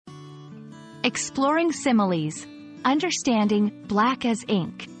Exploring similes. Understanding black as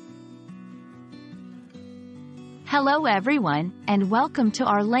ink. Hello everyone, and welcome to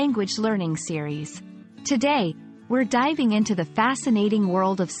our language learning series. Today, we're diving into the fascinating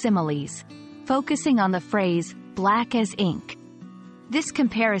world of similes, focusing on the phrase, black as ink. This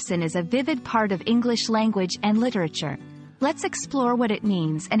comparison is a vivid part of English language and literature. Let's explore what it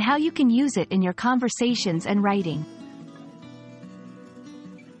means and how you can use it in your conversations and writing.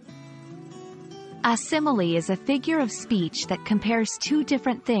 A simile is a figure of speech that compares two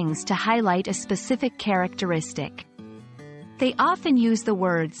different things to highlight a specific characteristic. They often use the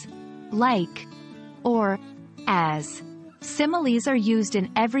words like or as. Similes are used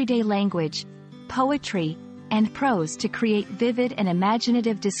in everyday language, poetry, and prose to create vivid and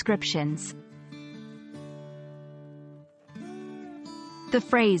imaginative descriptions. The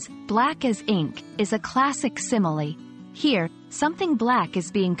phrase, black as ink, is a classic simile. Here, something black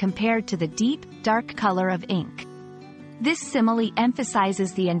is being compared to the deep, dark color of ink. This simile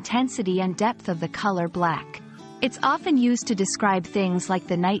emphasizes the intensity and depth of the color black. It's often used to describe things like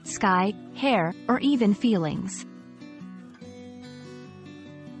the night sky, hair, or even feelings.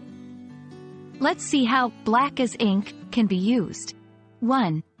 Let's see how black as ink can be used.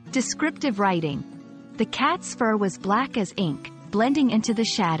 1. Descriptive writing. The cat's fur was black as ink, blending into the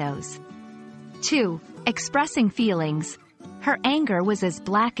shadows. 2. Expressing feelings. Her anger was as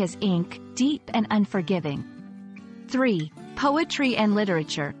black as ink, deep and unforgiving. 3. Poetry and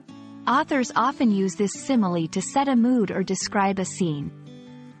literature. Authors often use this simile to set a mood or describe a scene.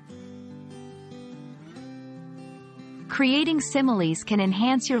 Creating similes can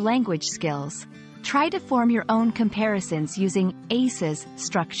enhance your language skills. Try to form your own comparisons using ACEs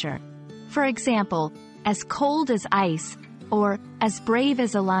structure. For example, as cold as ice, or as brave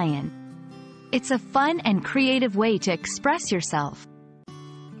as a lion. It's a fun and creative way to express yourself.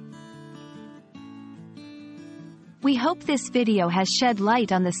 We hope this video has shed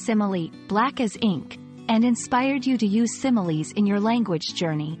light on the simile, black as ink, and inspired you to use similes in your language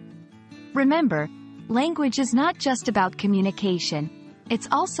journey. Remember, language is not just about communication, it's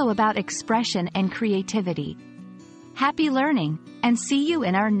also about expression and creativity. Happy learning, and see you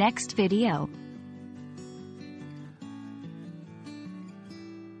in our next video.